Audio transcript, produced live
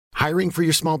Hiring for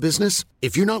your small business?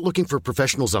 If you're not looking for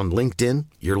professionals on LinkedIn,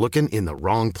 you're looking in the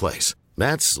wrong place.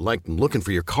 That's like looking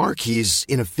for your car keys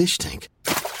in a fish tank.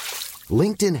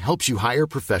 LinkedIn helps you hire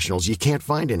professionals you can't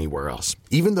find anywhere else,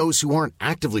 even those who aren't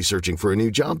actively searching for a new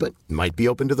job but might be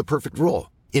open to the perfect role.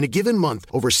 In a given month,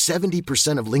 over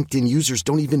 70% of LinkedIn users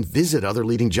don't even visit other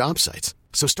leading job sites.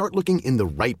 So start looking in the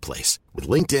right place. With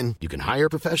LinkedIn, you can hire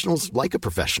professionals like a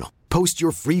professional. Post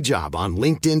your free job on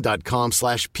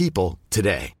linkedin.com/people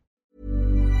today.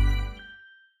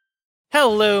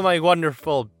 Hello, my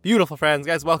wonderful, beautiful friends.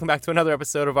 Guys, welcome back to another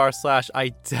episode of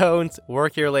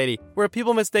r/IDontWorkHereLady, where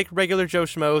people mistake regular Joe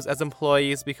Schmoes as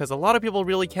employees because a lot of people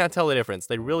really can't tell the difference.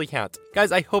 They really can't.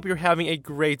 Guys, I hope you're having a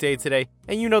great day today,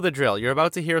 and you know the drill. You're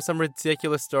about to hear some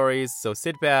ridiculous stories, so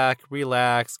sit back,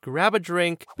 relax, grab a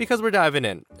drink, because we're diving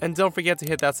in. And don't forget to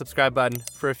hit that subscribe button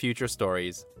for future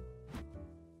stories.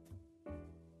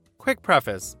 Quick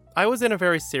preface. I was in a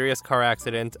very serious car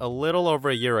accident a little over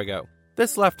a year ago.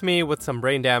 This left me with some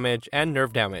brain damage and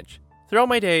nerve damage. Throughout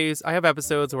my days, I have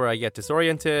episodes where I get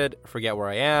disoriented, forget where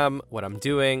I am, what I'm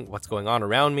doing, what's going on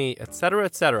around me,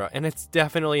 etc., and it's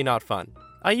definitely not fun.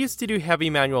 I used to do heavy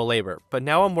manual labor, but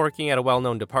now I'm working at a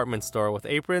well-known department store with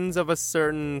aprons of a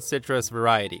certain citrus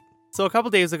variety. So a couple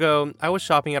days ago, I was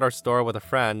shopping at our store with a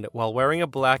friend while wearing a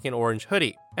black and orange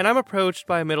hoodie, and I'm approached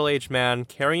by a middle-aged man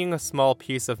carrying a small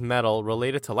piece of metal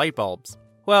related to light bulbs.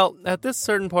 Well, at this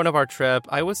certain point of our trip,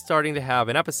 I was starting to have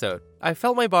an episode. I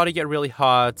felt my body get really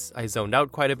hot, I zoned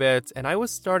out quite a bit, and I was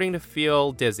starting to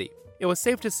feel dizzy. It was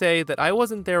safe to say that I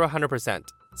wasn't there 100%.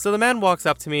 So the man walks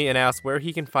up to me and asks where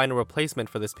he can find a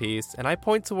replacement for this piece, and I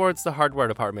point towards the hardware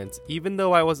department, even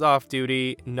though I was off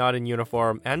duty, not in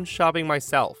uniform, and shopping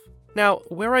myself. Now,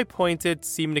 where I pointed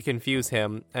seemed to confuse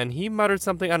him, and he muttered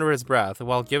something under his breath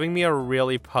while giving me a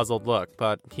really puzzled look,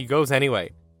 but he goes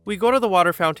anyway. We go to the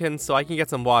water fountain so I can get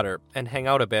some water and hang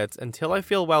out a bit until I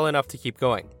feel well enough to keep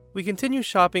going. We continue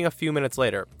shopping a few minutes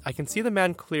later. I can see the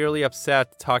man clearly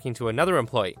upset talking to another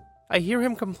employee. I hear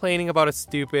him complaining about a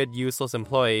stupid, useless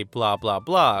employee, blah blah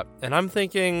blah, and I'm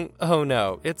thinking, oh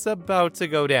no, it's about to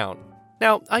go down.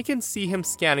 Now, I can see him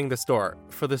scanning the store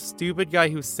for the stupid guy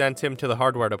who sent him to the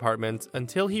hardware department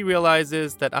until he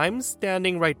realizes that I'm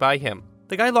standing right by him.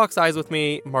 The guy locks eyes with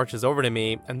me, marches over to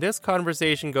me, and this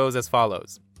conversation goes as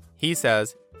follows. He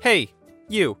says, "Hey,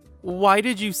 you, why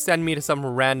did you send me to some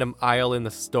random aisle in the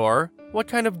store? What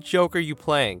kind of joke are you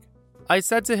playing?" I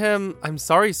said to him, "I'm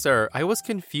sorry, sir, I was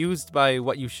confused by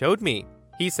what you showed me."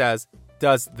 He says,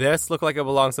 "Does this look like it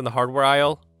belongs in the hardware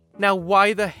aisle?" Now,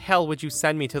 why the hell would you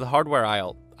send me to the hardware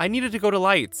aisle? I needed to go to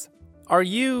lights. Are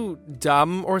you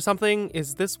dumb or something?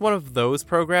 Is this one of those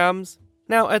programs?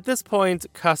 Now, at this point,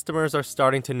 customers are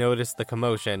starting to notice the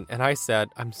commotion, and I said,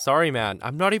 "I'm sorry, man,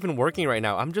 I'm not even working right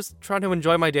now. I'm just trying to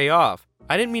enjoy my day off.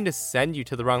 I didn't mean to send you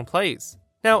to the wrong place."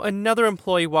 Now, another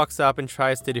employee walks up and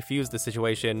tries to defuse the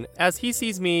situation as he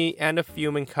sees me and a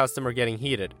fuming customer getting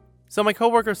heated. So my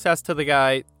coworker says to the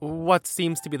guy, "What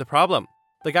seems to be the problem?"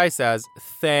 The guy says,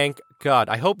 "Thank God,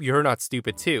 I hope you're not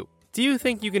stupid too. Do you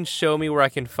think you can show me where I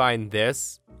can find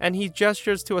this?" And he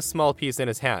gestures to a small piece in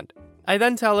his hand. I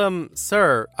then tell him,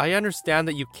 "Sir, I understand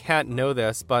that you can't know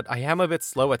this, but I am a bit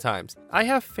slow at times. I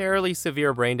have fairly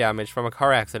severe brain damage from a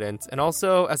car accident, and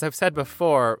also, as I've said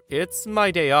before, it's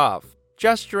my day off,"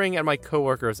 gesturing at my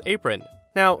coworker's apron.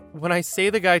 Now, when I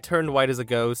say the guy turned white as a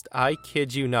ghost, I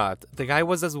kid you not, the guy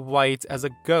was as white as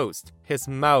a ghost. His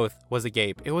mouth was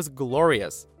agape. It was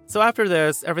glorious. So after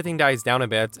this, everything dies down a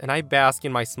bit, and I bask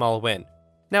in my small win.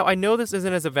 Now, I know this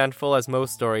isn't as eventful as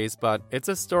most stories, but it's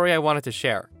a story I wanted to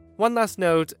share. One last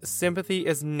note, sympathy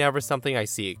is never something I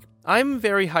seek. I'm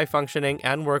very high functioning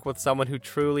and work with someone who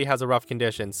truly has a rough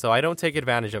condition, so I don't take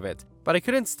advantage of it. But I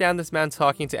couldn't stand this man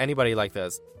talking to anybody like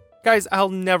this. Guys, I'll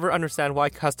never understand why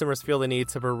customers feel the need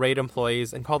to berate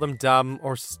employees and call them dumb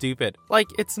or stupid. Like,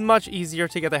 it's much easier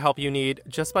to get the help you need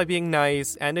just by being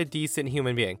nice and a decent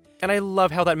human being. And I love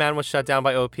how that man was shut down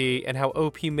by OP and how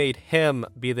OP made him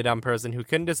be the dumb person who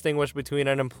couldn't distinguish between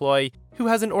an employee who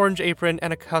has an orange apron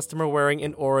and a customer wearing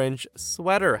an orange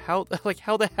sweater. How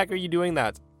the heck are you doing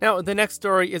that? Now, the next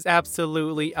story is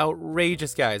absolutely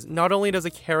outrageous, guys. Not only does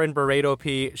a Karen berate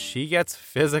OP, she gets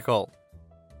physical.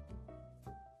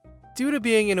 Due to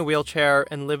being in a wheelchair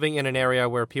and living in an area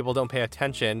where people don't pay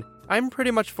attention, I'm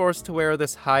pretty much forced to wear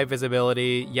this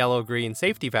high-visibility yellow-green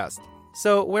safety vest.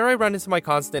 So where I run into my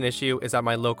constant issue is at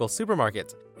my local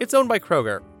supermarket. It's owned by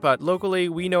Kroger, but locally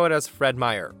we know it as Fred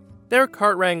Meyer. Their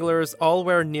cart wranglers all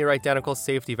wear near-identical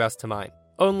safety vests to mine.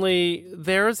 Only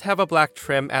theirs have a black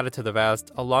trim added to the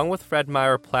vest, along with Fred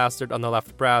Meyer plastered on the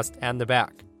left breast and the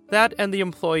back. That and the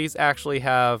employees actually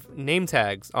have name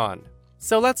tags on.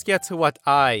 So let's get to what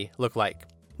I look like.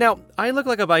 Now, I look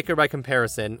like a biker by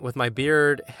comparison, with my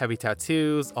beard, heavy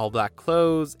tattoos, all black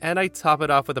clothes, and I top it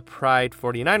off with a Pride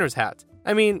 49ers hat.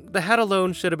 I mean, the hat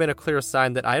alone should have been a clear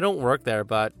sign that I don't work there,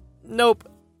 but nope.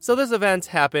 So this event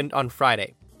happened on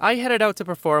Friday. I headed out to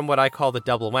perform what I call the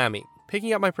double whammy,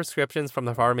 picking up my prescriptions from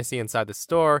the pharmacy inside the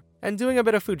store and doing a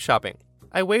bit of food shopping.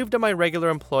 I waved at my regular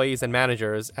employees and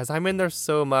managers, as I'm in there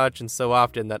so much and so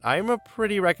often that I'm a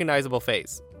pretty recognizable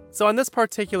face. So on this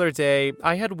particular day,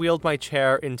 I had wheeled my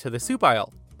chair into the soup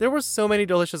aisle. There were so many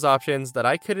delicious options that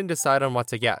I couldn't decide on what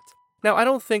to get. Now, I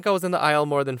don't think I was in the aisle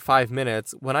more than 5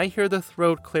 minutes when I hear the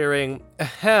throat-clearing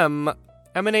ahem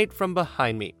emanate from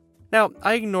behind me. Now,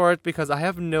 I ignore it because I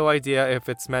have no idea if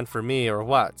it's meant for me or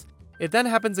what. It then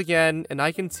happens again, and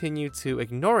I continue to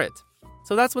ignore it.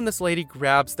 So that's when this lady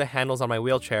grabs the handles on my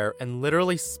wheelchair and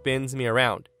literally spins me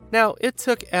around. Now, it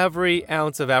took every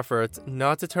ounce of effort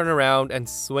not to turn around and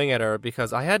swing at her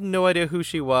because I had no idea who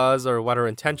she was or what her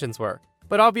intentions were.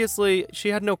 But obviously, she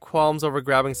had no qualms over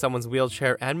grabbing someone's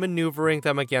wheelchair and maneuvering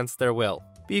them against their will.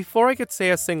 Before I could say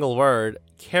a single word,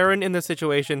 Karen in the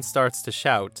situation starts to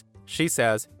shout. She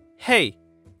says, "Hey,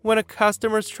 when a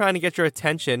customer's trying to get your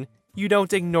attention, you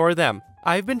don't ignore them.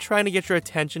 I've been trying to get your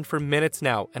attention for minutes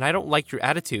now, and I don't like your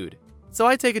attitude." So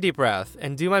I take a deep breath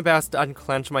and do my best to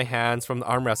unclench my hands from the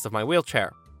armrest of my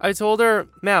wheelchair. I told her,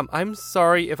 "Ma'am, I'm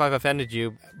sorry if I've offended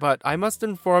you, but I must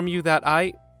inform you that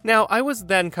Now, I was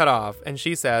then cut off, and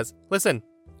she says, "Listen,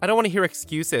 I don't want to hear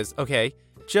excuses, okay?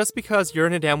 Just because you're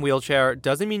in a damn wheelchair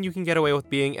doesn't mean you can get away with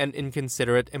being an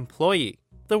inconsiderate employee.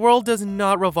 The world does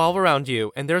not revolve around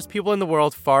you, and there's people in the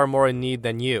world far more in need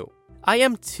than you. I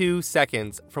am 2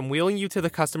 seconds from wheeling you to the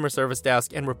customer service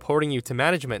desk and reporting you to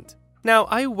management." Now,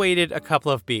 I waited a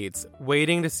couple of beats,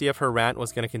 waiting to see if her rant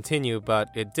was going to continue, but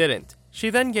it didn't. She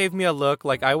then gave me a look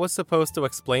like I was supposed to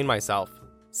explain myself.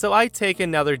 So I take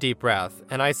another deep breath,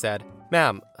 and I said,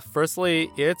 "Ma'am,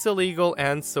 firstly, it's illegal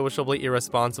and socially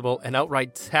irresponsible and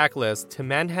outright tactless to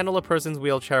manhandle a person's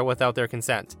wheelchair without their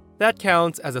consent. That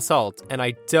counts as assault, and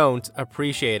I don't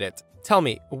appreciate it. Tell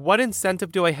me, what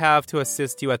incentive do I have to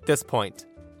assist you at this point?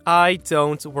 I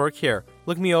don't work here.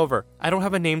 Look me over. I don't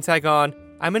have a name tag on.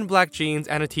 I'm in black jeans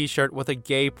and a t-shirt with a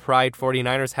gay Pride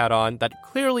 49ers hat on that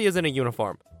clearly isn't a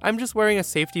uniform. I'm just wearing a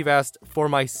safety vest for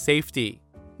my safety."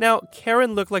 Now,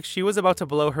 Karen looked like she was about to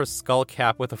blow her skull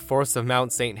cap with the force of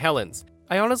Mount St. Helens.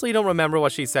 I honestly don't remember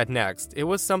what she said next. It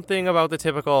was something about the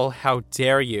typical "how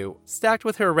dare you," stacked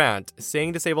with her rant,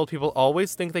 saying disabled people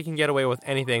always think they can get away with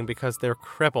anything because they're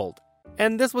crippled.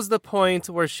 And this was the point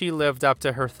where she lived up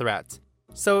to her threat.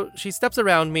 So she steps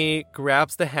around me,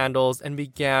 grabs the handles, and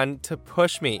began to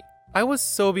push me. I was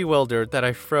so bewildered that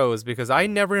I froze because I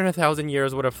never in 1,000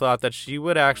 years would have thought that she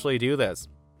would actually do this.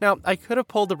 Now, I could have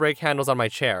pulled the brake handles on my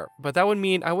chair, but that would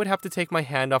mean I would have to take my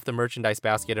hand off the merchandise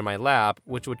basket in my lap,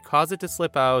 which would cause it to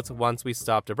slip out once we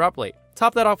stopped abruptly.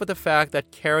 Top that off with the fact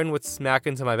that Karen would smack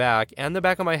into my back and the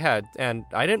back of my head, and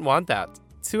I didn't want that.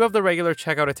 2 of the regular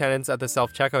checkout attendants at the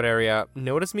self-checkout area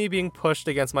notice me being pushed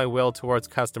against my will towards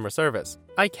customer service.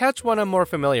 I catch one I'm more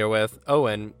familiar with,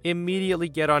 Owen, immediately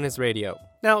get on his radio.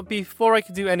 Now, before I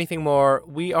could do anything more,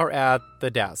 we are at the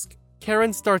desk.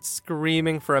 Karen starts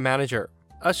screaming for a manager.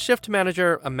 A shift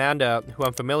manager, Amanda, who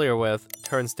I'm familiar with,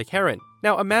 turns to Karen.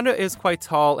 Now, Amanda is quite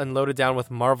tall and loaded down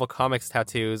with Marvel Comics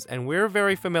tattoos, and we're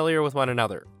very familiar with one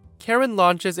another. Karen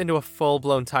launches into a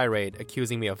full-blown tirade,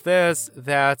 accusing me of this,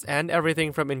 that, and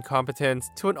everything from incompetence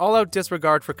to an all-out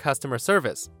disregard for customer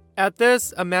service. At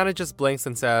this, Amanda just blinks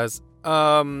and says,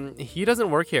 he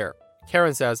doesn't work here.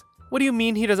 Karen says, "What do you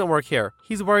mean he doesn't work here?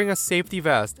 He's wearing a safety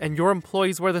vest, and your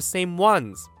employees wear the same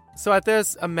ones." So at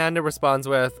this, Amanda responds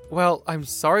with, "Well, I'm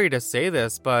sorry to say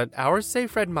this, but ours say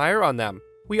Fred Meyer on them.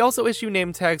 We also issue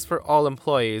name tags for all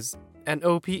employees, and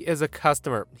OP is a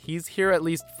customer. He's here at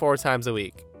least 4 times a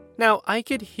week." Now, I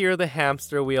could hear the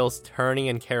hamster wheels turning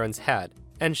in Karen's head,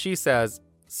 and she says,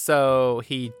 "So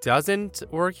he doesn't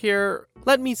work here?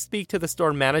 Let me speak to the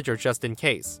store manager just in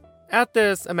case." At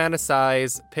this, Amanda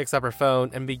sighs, picks up her phone,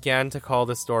 and began to call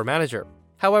the store manager.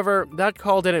 However, that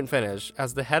call didn't finish,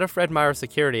 as the head of Fred Meyer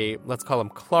Security, let's call him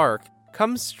Clark,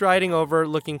 comes striding over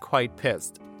looking quite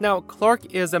pissed. Now,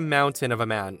 Clark is a mountain of a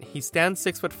man. He stands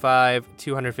 6'5",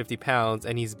 250 pounds,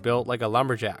 and he's built like a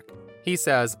lumberjack. He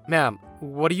says, "Ma'am,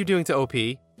 what are you doing to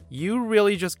OP? You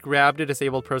really just grabbed a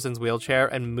disabled person's wheelchair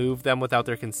and moved them without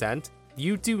their consent?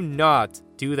 You do not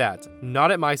do that. Not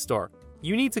at my store.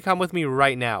 You need to come with me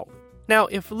right now." Now,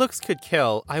 if looks could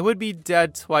kill, I would be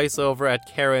dead twice over at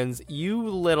Karen's "you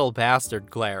little bastard"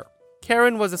 glare.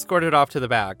 Karen was escorted off to the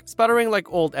back, sputtering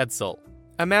like old Edsel.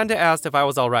 Amanda asked if I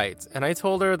was alright, and I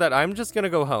told her that I'm just gonna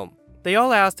go home. They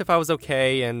all asked if I was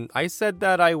okay, and I said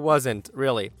that I wasn't,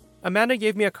 really. Amanda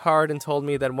gave me a card and told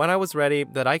me that when I was ready,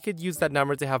 that I could use that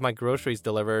number to have my groceries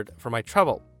delivered for my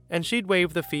trouble, and she'd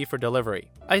waive the fee for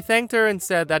delivery. I thanked her and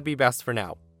said that'd be best for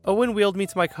now. Owen wheeled me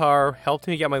to my car, helped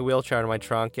me get my wheelchair in my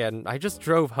trunk, and I just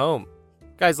drove home.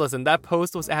 Guys, listen, that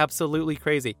post was absolutely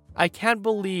crazy. I can't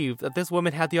believe that this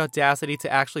woman had the audacity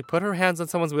to actually put her hands on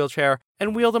someone's wheelchair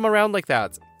and wheel them around like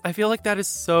that. I feel like that is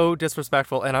so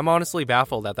disrespectful, and I'm honestly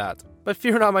baffled at that. But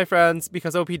fear not, my friends,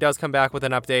 because OP does come back with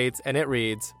an update, and it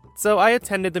reads, "So I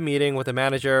attended the meeting with the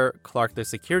manager, Clark the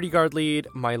security guard lead,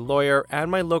 my lawyer,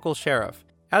 and my local sheriff.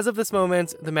 As of this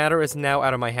moment, the matter is now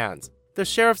out of my hands. The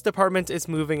sheriff's department is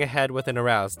moving ahead with an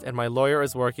arrest, and my lawyer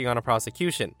is working on a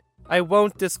prosecution. I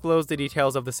won't disclose the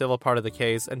details of the civil part of the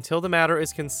case until the matter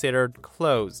is considered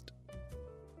closed."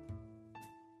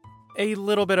 A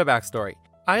little bit of backstory.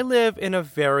 I live in a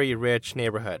very rich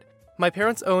neighborhood. My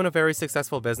parents own a very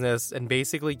successful business and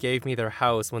basically gave me their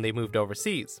house when they moved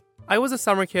overseas. I was a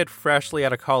summer kid freshly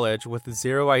out of college with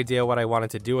zero idea what I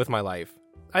wanted to do with my life.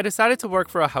 I decided to work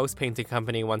for a house painting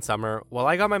company one summer while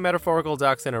I got my metaphorical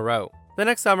ducks in a row. The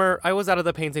next summer, I was out of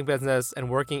the painting business and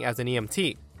working as an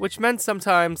EMT, which meant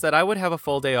sometimes that I would have a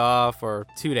full day off or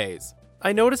 2 days.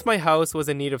 I noticed my house was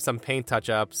in need of some paint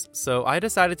touch-ups, so I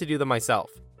decided to do them myself.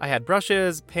 I had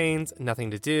brushes, paint,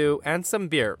 nothing to do, and some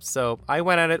beer, so I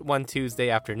went at it one Tuesday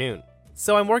afternoon.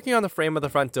 So I'm working on the frame of the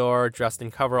front door, dressed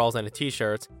in coveralls and a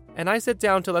t-shirt, and I sit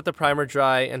down to let the primer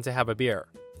dry and to have a beer.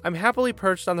 I'm happily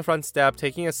perched on the front step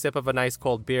taking a sip of a nice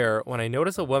cold beer when I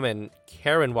notice a woman,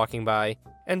 Karen, walking by,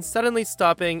 and suddenly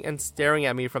stopping and staring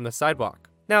at me from the sidewalk.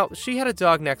 Now, she had a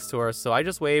dog next to her, so I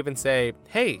just wave and say,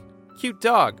 "Hey, cute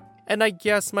dog." And I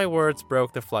guess my words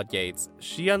broke the floodgates.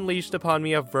 She unleashed upon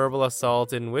me a verbal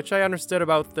assault in which I understood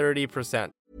about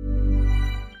 30%.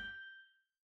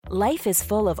 Life is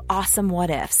full of awesome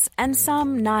what-ifs, and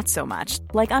some not so much,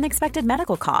 like unexpected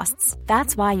medical costs.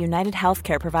 That's why United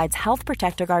Healthcare provides Health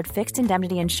Protector Guard fixed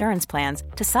indemnity insurance plans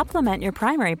to supplement your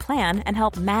primary plan and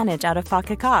help manage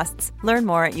out-of-pocket costs. Learn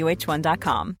more at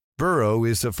uh1.com. Burrow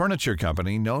is a furniture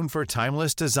company known for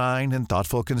timeless design and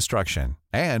thoughtful construction,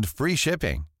 and free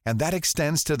shipping, and that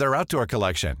extends to their outdoor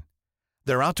collection.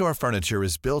 Their outdoor furniture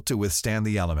is built to withstand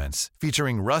the elements,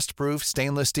 featuring rust-proof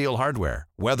stainless steel hardware,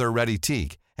 weather-ready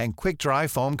teak, and quick-dry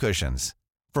foam cushions.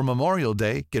 For Memorial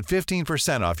Day, get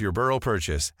 15% off your Burrow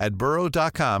purchase at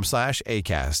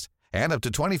burrow.com/acast, and up to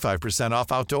 25%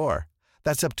 off outdoor.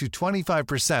 That's up to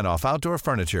 25% off outdoor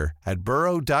furniture at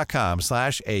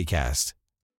burrow.com/acast.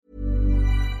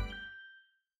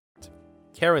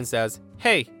 Karen says,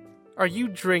 "Hey, are you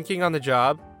drinking on the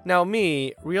job?" Now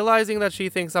me, realizing that she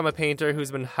thinks I'm a painter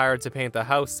who's been hired to paint the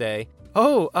house, say,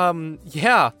 "Oh,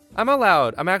 yeah, I'm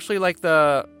allowed. I'm actually like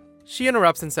the..." She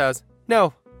interrupts and says,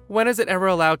 "No, when is it ever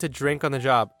allowed to drink on the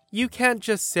job? You can't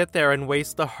just sit there and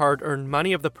waste the hard-earned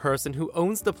money of the person who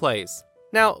owns the place."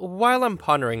 Now, while I'm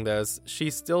pondering this,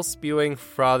 she's still spewing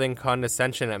frothing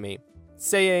condescension at me,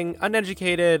 saying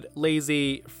uneducated,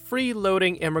 lazy,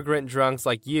 free-loading immigrant drunks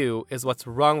like you is what's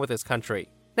wrong with this country.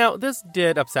 Now, this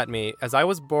did upset me, as I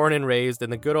was born and raised in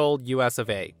the good old US of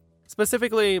A.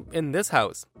 Specifically, in this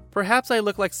house. Perhaps I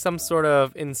look like some sort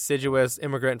of insidious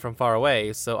immigrant from far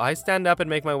away, so I stand up and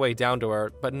make my way down to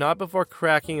her, but not before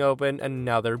cracking open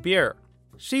another beer.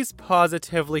 She's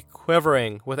positively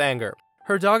quivering with anger.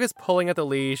 Her dog is pulling at the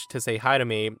leash to say hi to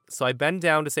me, so I bend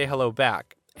down to say hello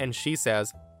back, and she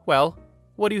says, "Well,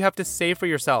 what do you have to say for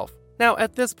yourself?" Now,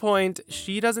 at this point,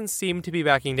 she doesn't seem to be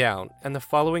backing down, and the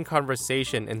following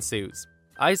conversation ensues.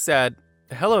 I said,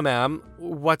 "Hello, ma'am.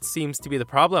 What seems to be the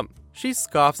problem?" She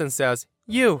scoffs and says,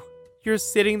 You're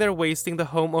sitting there wasting the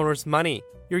homeowner's money.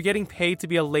 You're getting paid to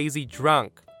be a lazy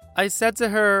drunk." I said to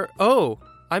her, "Oh,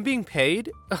 I'm being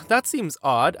paid? That seems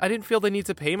odd. I didn't feel the need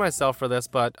to pay myself for this,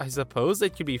 but I suppose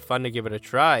it could be fun to give it a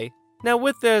try." Now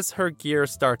with this, her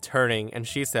gears start turning, and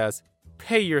she says,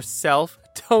 "Pay yourself?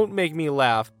 Don't make me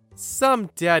laugh. Some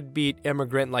deadbeat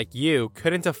immigrant like you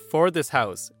couldn't afford this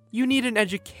house. You need an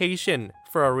education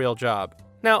for a real job."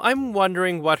 Now, I'm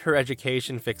wondering what her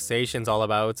education fixation's all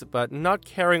about, but not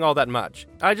caring all that much.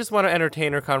 I just want to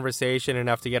entertain her conversation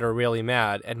enough to get her really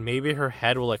mad, and maybe her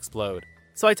head will explode.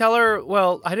 So I tell her,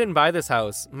 well, I didn't buy this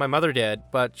house. My mother did,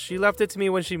 but she left it to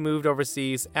me when she moved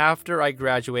overseas after I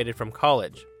graduated from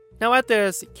college. Now at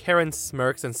this, Karen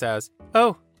smirks and says,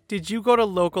 "Oh, did you go to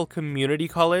local community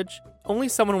college? Only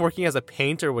someone working as a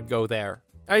painter would go there."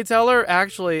 I tell her,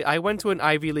 actually, I went to an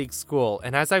Ivy League school,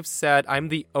 and as I've said, I'm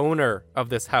the owner of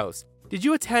this house. Did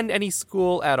you attend any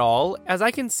school at all? As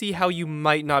I can see how you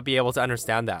might not be able to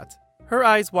understand that. Her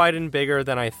eyes widened bigger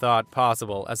than I thought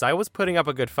possible, as I was putting up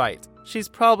a good fight. She's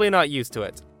probably not used to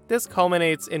it. This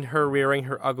culminates in her rearing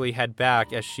her ugly head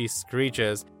back as she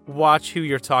screeches, "Watch who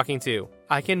you're talking to.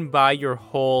 I can buy your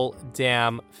whole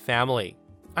damn family."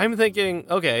 I'm thinking,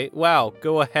 okay, wow,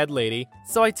 go ahead, lady.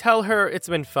 So I tell her it's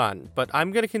been fun, but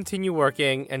I'm gonna continue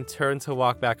working and turn to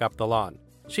walk back up the lawn.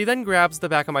 She then grabs the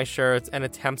back of my shirt and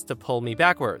attempts to pull me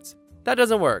backwards. That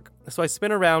doesn't work, so I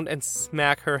spin around and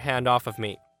smack her hand off of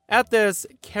me. At this,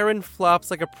 Karen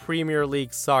flops like a Premier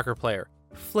League soccer player,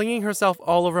 flinging herself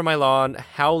all over my lawn,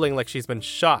 howling like she's been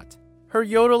shot. Her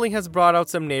yodeling has brought out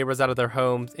some neighbors out of their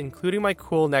homes, including my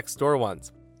cool next door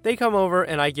ones. They come over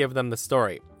and I give them the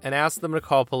story, and ask them to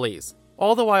call police.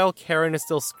 All the while, Karen is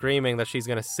still screaming that she's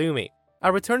gonna sue me. I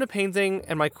return to painting,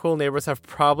 and my cool neighbors have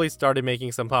probably started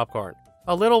making some popcorn.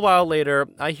 A little while later,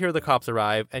 I hear the cops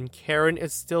arrive, and Karen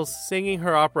is still singing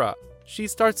her opera. She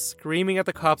starts screaming at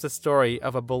the cops a story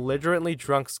of a belligerently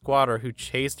drunk squatter who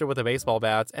chased her with a baseball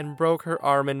bat and broke her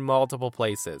arm in multiple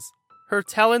places. Her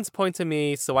talents point to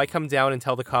me, so I come down and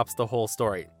tell the cops the whole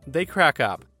story. They crack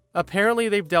up. Apparently,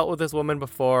 they've dealt with this woman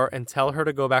before and tell her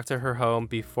to go back to her home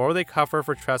before they cuff her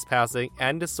for trespassing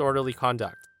and disorderly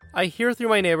conduct. I hear through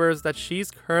my neighbors that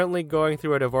she's currently going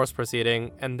through a divorce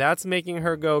proceeding, and that's making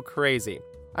her go crazy.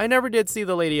 I never did see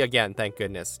the lady again, thank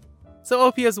goodness. So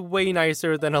OP is way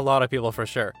nicer than a lot of people for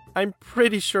sure. I'm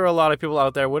pretty sure a lot of people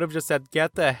out there would have just said,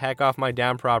 "Get the heck off my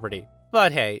damn property."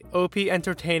 But hey, OP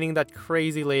entertaining that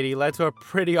crazy lady led to a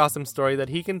pretty awesome story that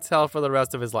he can tell for the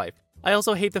rest of his life. I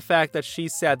also hate the fact that she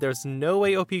said there's no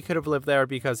way OP could have lived there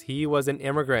because he was an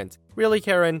immigrant. Really,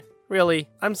 Karen? Really?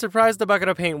 I'm surprised the bucket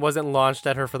of paint wasn't launched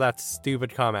at her for that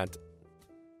stupid comment.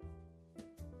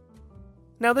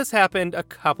 Now this happened a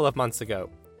couple of months ago.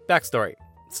 Backstory.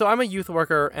 So I'm a youth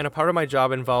worker and a part of my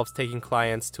job involves taking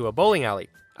clients to a bowling alley.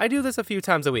 I do this a few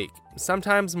times a week,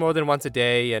 sometimes more than once a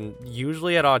day and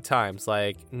usually at odd times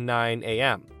like 9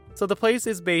 a.m. So the place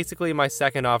is basically my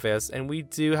second office, and we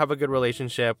do have a good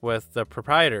relationship with the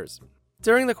proprietors.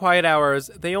 During the quiet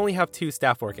hours, they only have 2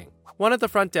 staff working, one at the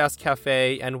front desk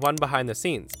cafe and one behind the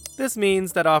scenes. This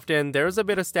means that often there's a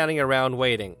bit of standing around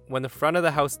waiting when the front of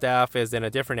the house staff is in a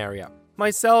different area.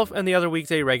 Myself and the other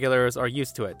weekday regulars are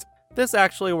used to it. This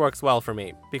actually works well for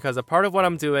me, because a part of what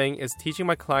I'm doing is teaching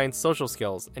my clients social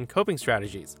skills and coping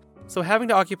strategies. So having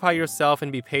to occupy yourself and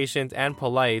be patient and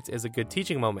polite is a good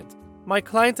teaching moment. My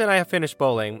client and I have finished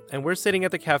bowling, and we're sitting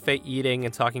at the cafe eating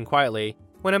and talking quietly,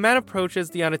 when a man approaches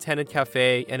the unattended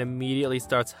cafe and immediately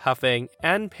starts huffing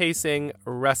and pacing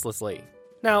restlessly.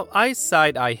 Now, I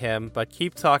side-eye him, but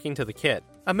keep talking to the kid.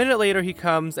 A minute later, he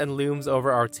comes and looms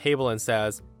over our table and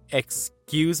says,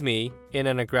 "Excuse me," in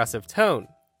an aggressive tone.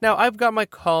 Now, I've got my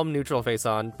calm, neutral face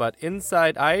on, but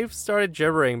inside, I've started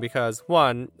gibbering because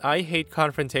 1, I hate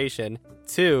confrontation,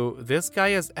 2, this guy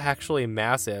is actually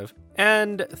massive,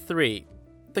 and 3,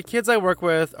 the kids I work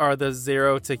with are the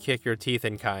zero to kick your teeth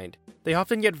in kind. They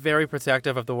often get very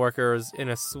protective of the workers in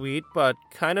a sweet but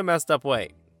kind of messed up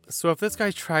way. So if this guy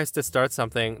tries to start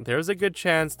something, there's a good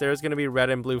chance there's going to be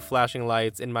red and blue flashing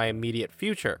lights in my immediate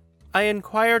future. I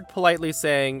inquired politely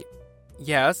saying,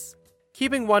 "Yes,"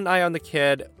 keeping one eye on the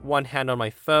kid, one hand on my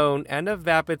phone, and a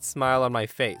vapid smile on my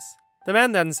face. The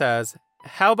man then says,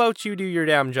 "How about you do your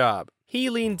damn job?" He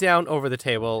leaned down over the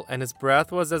table, and his breath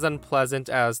was as unpleasant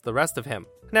as the rest of him.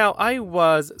 Now, I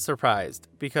was surprised,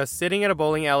 because sitting at a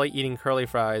bowling alley eating curly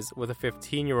fries with a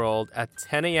 15-year-old at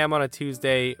 10 a.m. on a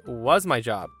Tuesday was my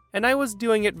job, and I was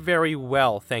doing it very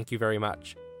well, thank you very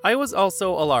much. I was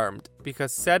also alarmed,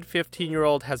 because said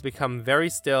 15-year-old has become very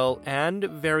still and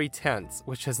very tense,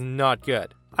 which is not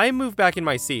good. I move back in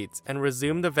my seats and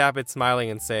resume the vapid smiling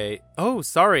and say, "Oh,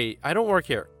 sorry, I don't work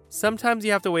here. Sometimes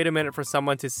you have to wait a minute for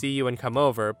someone to see you and come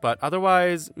over, but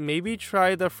otherwise, maybe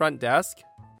try the front desk?"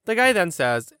 The guy then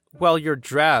says, "Well, you're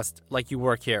dressed like you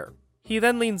work here." He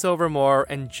then leans over more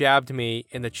and jabbed me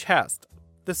in the chest.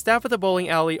 The staff at the bowling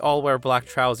alley all wear black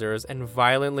trousers and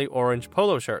violently orange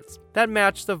polo shirts that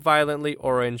match the violently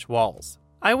orange walls.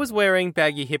 I was wearing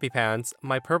baggy hippie pants,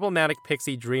 my purple Manic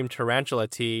Pixie Dream Tarantula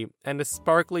tee, and a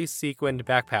sparkly sequined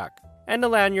backpack, and a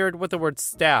lanyard with the word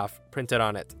staff printed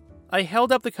on it. I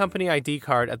held up the company ID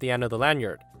card at the end of the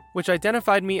lanyard, which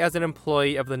identified me as an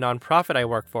employee of the nonprofit I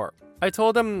work for. I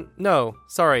told him, "No,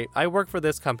 sorry, I work for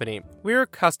this company. We're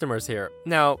customers here.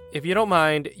 Now, if you don't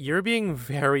mind, you're being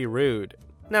very rude."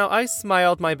 Now, I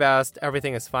smiled my best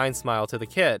everything is fine smile to the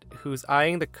kid, who's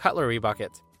eyeing the cutlery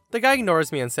bucket. The guy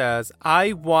ignores me and says,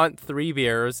 "I want 3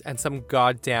 beers and some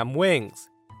goddamn wings."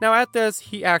 Now at this,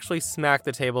 he actually smacked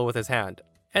the table with his hand.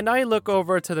 And I look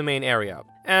over to the main area,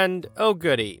 and oh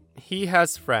goody, he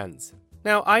has friends.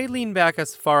 Now I leaned back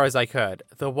as far as I could.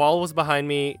 The wall was behind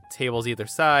me, tables either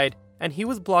side, and he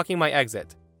was blocking my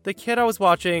exit. The kid I was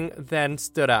watching then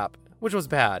stood up, which was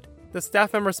bad. The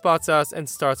staff member spots us and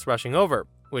starts rushing over,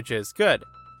 which is good.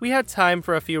 We had time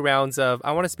for a few rounds of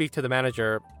 "I want to speak to the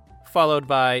manager," followed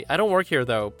by "I don't work here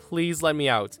though, please let me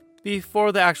out,"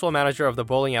 before the actual manager of the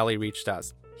bowling alley reached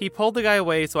us. He pulled the guy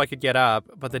away so I could get up,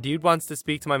 but the dude wants to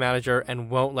speak to my manager and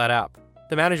won't let up.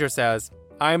 The manager says,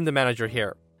 "I'm the manager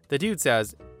here." The dude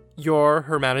says, "You're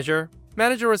her manager?"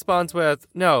 Manager responds with,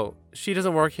 "No, she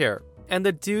doesn't work here." And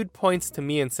the dude points to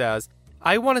me and says,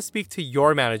 "I want to speak to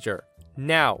your manager.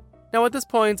 Now." Now at this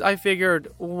point, I figured,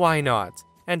 why not?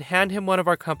 And hand him one of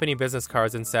our company business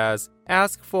cards and says,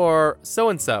 "Ask for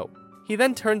so-and-so." He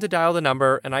then turned to dial the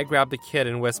number and I grabbed the kid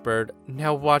and whispered,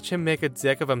 "Now watch him make a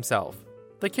dick of himself."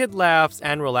 The kid laughs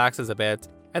and relaxes a bit,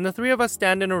 and the three of us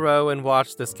stand in a row and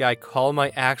watch this guy call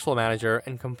my actual manager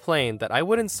and complain that I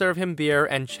wouldn't serve him beer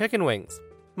and chicken wings.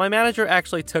 My manager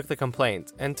actually took the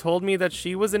complaint and told me that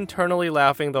she was internally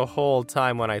laughing the whole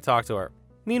time when I talked to her.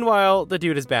 Meanwhile, the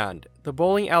dude is banned. The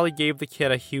bowling alley gave the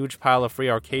kid a huge pile of free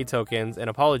arcade tokens in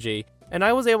apology, and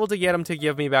I was able to get him to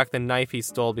give me back the knife he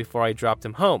stole before I dropped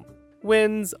him home.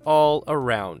 Wins all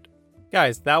around.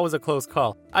 Guys, that was a close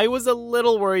call. I was a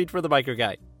little worried for the biker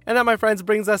guy. And that, my friends,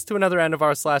 brings us to another end of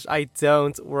our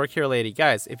 /IDontWorkHereLady.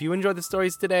 Guys, if you enjoyed the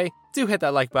stories today, do hit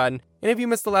that like button. And if you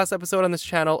missed the last episode on this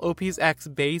channel, OP's ex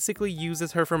basically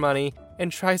uses her for money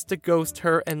and tries to ghost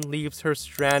her and leaves her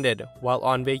stranded while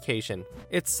on vacation.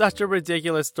 It's such a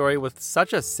ridiculous story with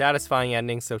such a satisfying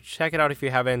ending, so check it out if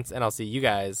you haven't, and I'll see you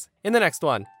guys in the next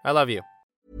one. I love you.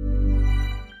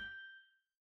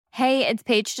 Hey, it's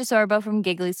Paige DeSorbo from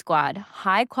Giggly Squad.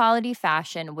 High quality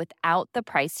fashion without the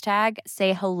price tag.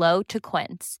 Say hello to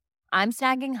Quince. I'm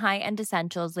snagging high-end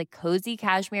essentials like cozy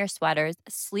cashmere sweaters,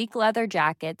 sleek leather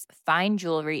jackets, fine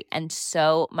jewelry, and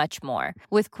so much more.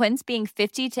 With Quince being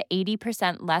 50 to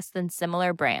 80% less than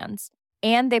similar brands.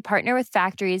 And they partner with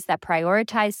factories that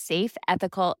prioritize safe,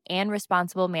 ethical, and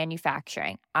responsible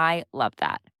manufacturing. I love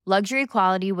that. Luxury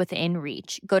quality within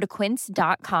reach. Go to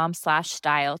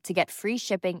quince.com/style to get free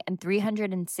shipping and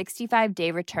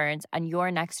 365-day returns on your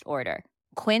next order.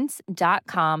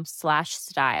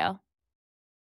 Quince.com/style.